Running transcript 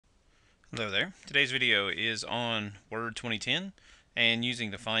Hello there. Today's video is on Word 2010 and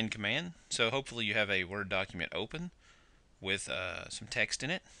using the find command. So hopefully you have a Word document open with some text in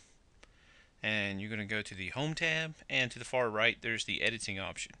it. And you're going to go to the Home tab, and to the far right there's the editing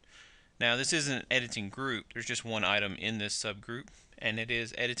option. Now this isn't an editing group, there's just one item in this subgroup, and it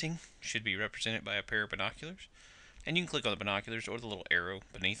is editing. Should be represented by a pair of binoculars. And you can click on the binoculars or the little arrow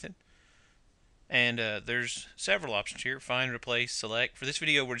beneath it. And there's several options here: find, replace, select. For this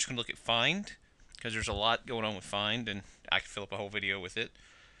video we're just going to look at find, because there's a lot going on with find and I can fill up a whole video with it.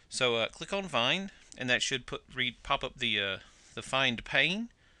 So click on find, and that should pop up the find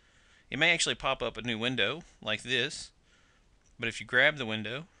pane. It may actually pop up a new window like this, but if you grab the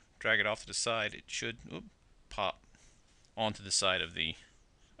window, drag it off to the side, it should pop onto the side of the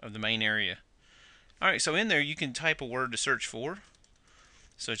main area. Alright, so in there you can type a word to search for,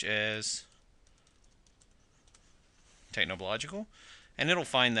 such as technoblogical, and it'll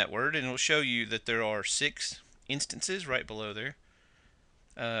find that word, and it'll show you that there are 6 instances right below there.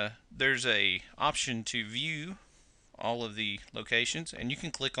 There's a option to view all of the locations, and you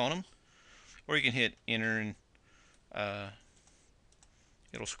can click on them, or you can hit enter, and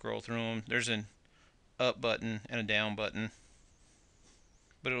it'll scroll through them. There's an up button and a down button,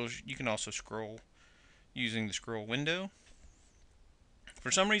 but you can also scroll using the scroll window. For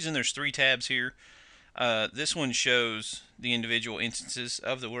some reason there's 3 tabs here. This one shows the individual instances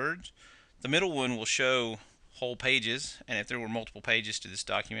of the words. The middle one will show whole pages, and if there were multiple pages to this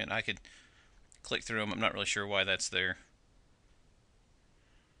document, I could click through them. I'm not really sure why that's there.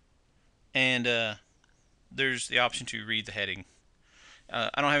 And there's the option to read the heading. I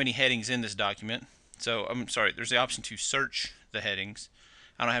don't have any headings in this document, so I'm sorry, there's the option to search the headings.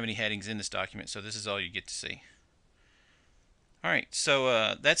 I don't have any headings in this document, so this is all you get to see. Alright,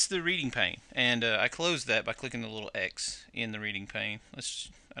 so that's the reading pane, and I closed that by clicking the little X in the reading pane. I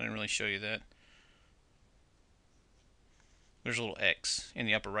didn't really show you that. There's a little X in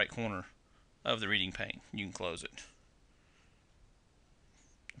the upper right corner of the reading pane. You can close it.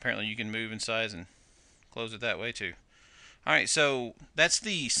 Apparently you can move in size and close it that way too. Alright, so that's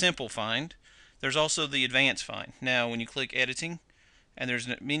the simple find. There's also the advanced find. Now when you click editing, and there's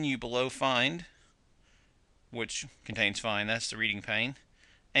a menu below find, which contains find, that's the reading pane,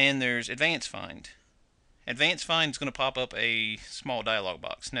 and there's advanced find. Advanced find is going to pop up a small dialog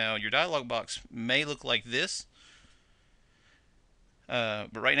box. Now your dialog box may look like this, but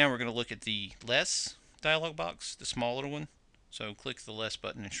right now we're going to look at the less dialog box, the smaller one. So click the less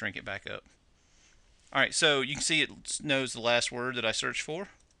button and shrink it back up. Alright, so you can see it knows the last word that I searched for,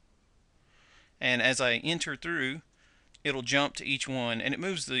 and as I enter through, it'll jump to each one, and it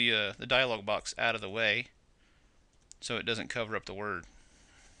moves the dialog box out of the way so it doesn't cover up the word.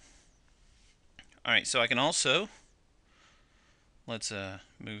 Alright, so I can also, let's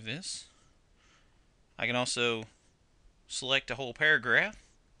move this. I can also select a whole paragraph,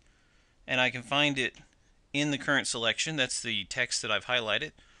 and I can find it in the current selection, that's the text that I've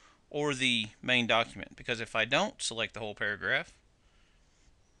highlighted, or the main document, because if I don't select the whole paragraph,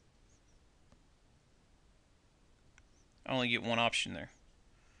 I only get one option there,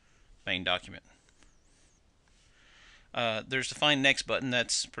 main document. There's the find next button.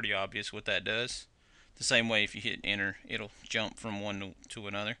 That's pretty obvious what that does. The same way if you hit enter, it'll jump from one to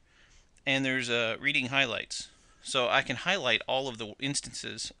another. And there's reading highlights. So I can highlight all of the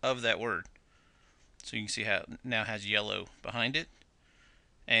instances of that word. So you can see how it now has yellow behind it.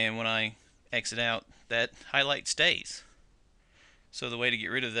 And when I exit out, that highlight stays. So the way to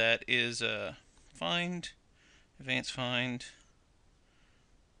get rid of that is find, advanced find,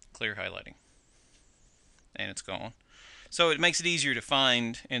 clear highlighting. And it's gone. So it makes it easier to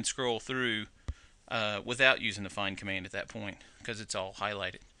find and scroll through without using the find command at that point, because it's all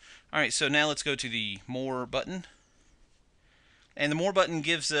highlighted. Alright, so now let's go to the more button. And the more button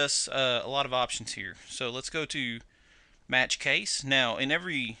gives us a lot of options here. So let's go to match case. Now in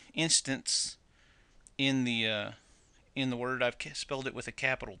every instance in the word, I've spelled it with a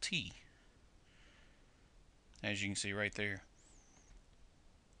capital T, as you can see right there.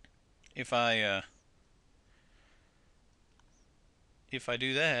 If I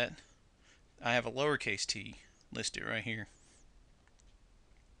do that, I have a lowercase t listed right here.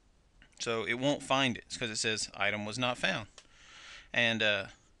 So it won't find it because it says item was not found. And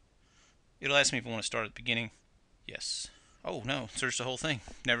it'll ask me if I want to start at the beginning. Yes. Oh no, search the whole thing.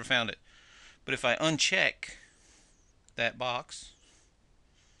 Never found it. But if I uncheck that box,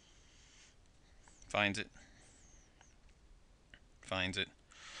 finds it. Finds it.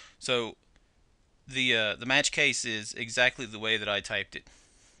 So the match case is exactly the way that I typed it,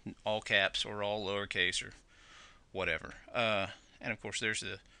 all caps or all lowercase or whatever. And of course there's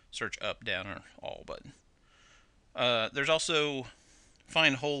the search up, down, or all button. There's also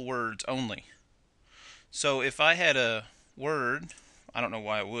find whole words only. So if I had a word, I don't know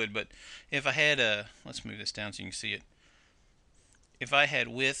why I would, but if I had a, let's move this down so you can see it. If I had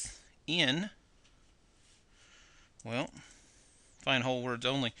with, in, well, find whole words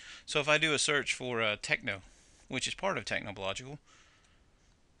only. So if I do a search for techno, which is part of technoblogical,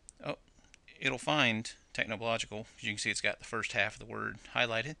 oh, it'll find technoblogical. As you can see, it's got the first half of the word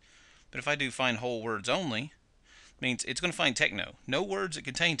highlighted. But if I do find whole words only, it means it's going to find techno. No words that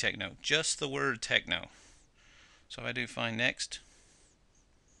contain techno, just the word techno. So if I do find next,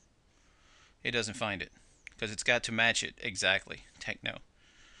 it doesn't find it because it's got to match it exactly, techno.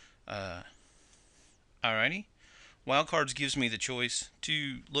 Alrighty. Wildcards gives me the choice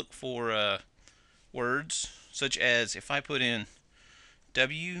to look for words such as if I put in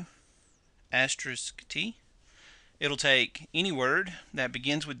W asterisk T, it'll take any word that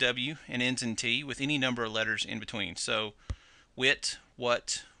begins with W and ends in T with any number of letters in between. So wit,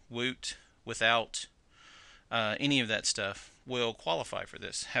 what, woot, without, any of that stuff will qualify for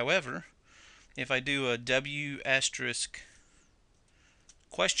this. However, if I do a W asterisk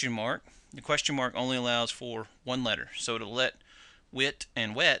question mark, the question mark only allows for one letter. So it'll let wit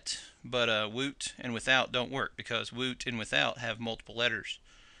and wet, but woot and without don't work because woot and without have multiple letters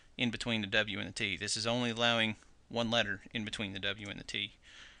in between the W and the T. This is only allowing one letter in between the W and the T.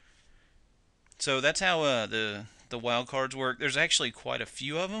 So that's how the wildcards work. There's actually quite a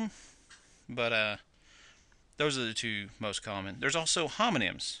few of them, but those are the two most common. There's also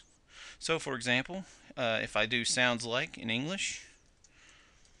homonyms. So for example, if I do sounds like in English,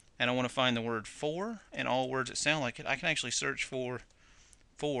 and I want to find the word for and all words that sound like it, I can actually search for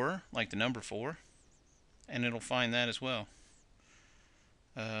like the number 4, and it'll find that as well.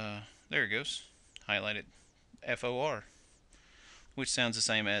 There it goes, highlighted FOR, which sounds the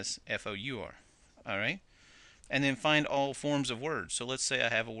same as FOUR. Alright, and then find all forms of words. So let's say I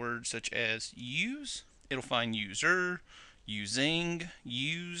have a word such as use, it'll find user, using,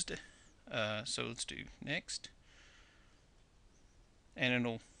 used. So let's do next, and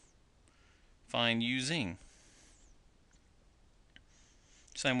it'll find using.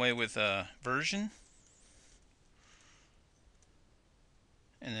 Same way with version,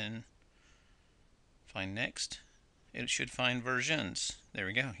 and then find next. It should find versions. There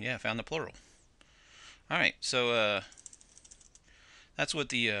we go. Yeah, found the plural. Alright, so that's what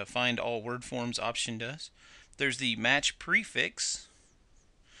the find all word forms option does. There's the match prefix.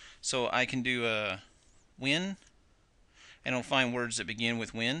 So I can do when, and it'll find words that begin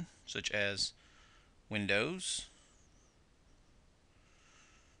with when, such as windows,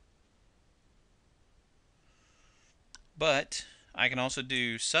 but I can also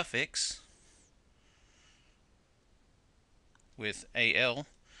do suffix with AL.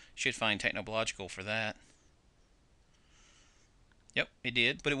 Should find technoblogical for that. Yep, it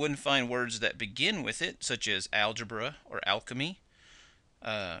did, but it wouldn't find words that begin with it, such as algebra or alchemy.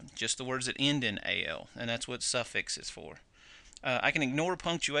 Just the words that end in AL, and that's what suffix is for. I can ignore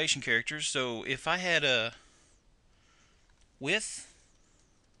punctuation characters, so if I had a with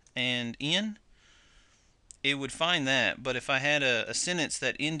and in, it would find that, but if I had a sentence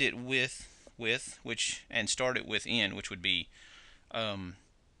that ended with which and started with in, which would be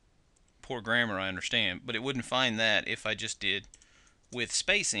poor grammar, I understand, but it wouldn't find that if I just did with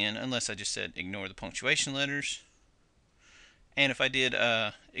space in, unless I just said ignore the punctuation letters. And if I did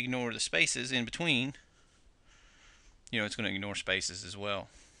ignore the spaces in between, it's going to ignore spaces as well.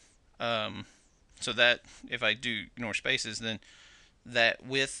 So that if I do ignore spaces, then that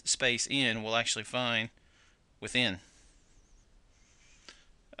with space in will actually find within.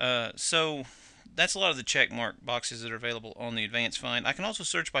 So that's a lot of the check mark boxes that are available on the advanced find. I can also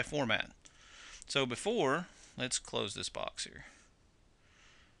search by format. So before, let's close this box here.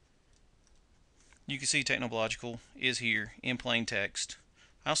 You can see technoblogical is here in plain text.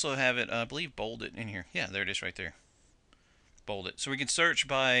 I also have it, I believe, bolded in here. Yeah, there it is right there. Bold it. So we can search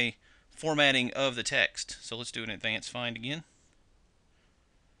by formatting of the text. So let's do an advanced find again.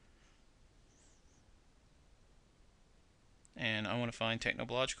 And I want to find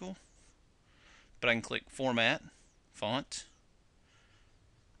technoblogical, but I can click format, font,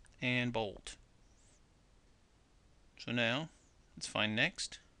 and bold. So now let's find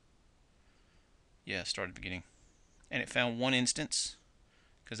next. Yeah, start at the beginning. And it found one instance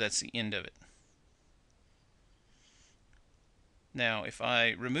because that's the end of it. Now if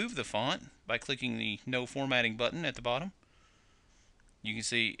I remove the font by clicking the no formatting button at the bottom, you can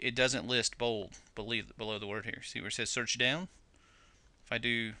see it doesn't list bold below the word here. See where it says search down? If I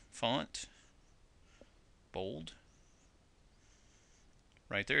do font, bold,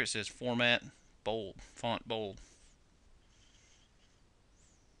 Right there it says format bold, font bold.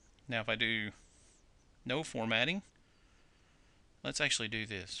 Now if I do no formatting, let's actually do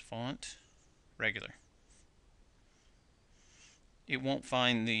this, font regular. It won't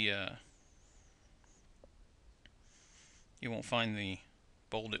find the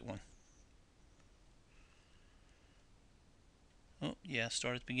bolded one. Oh yeah,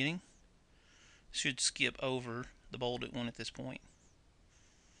 start at the beginning. Should skip over the bolded one at this point.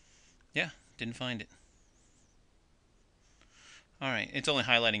 Yeah, didn't find it. Alright, it's only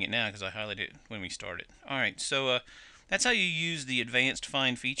highlighting it now because I highlighted it when we started. Alright, so that's how you use the advanced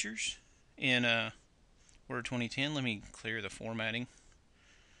find features in Word 2010. Let me clear the formatting.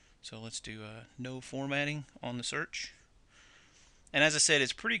 So let's do no formatting on the search. And as I said,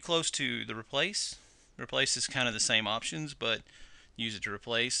 it's pretty close to the replace. Replace is kind of the same options, but use it to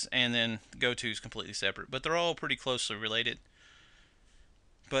replace. And then go to is completely separate. But they're all pretty closely related.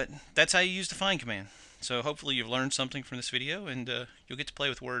 But that's how you use the find command. So hopefully you've learned something from this video, and you'll get to play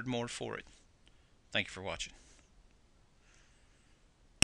with Word more for it. Thank you for watching.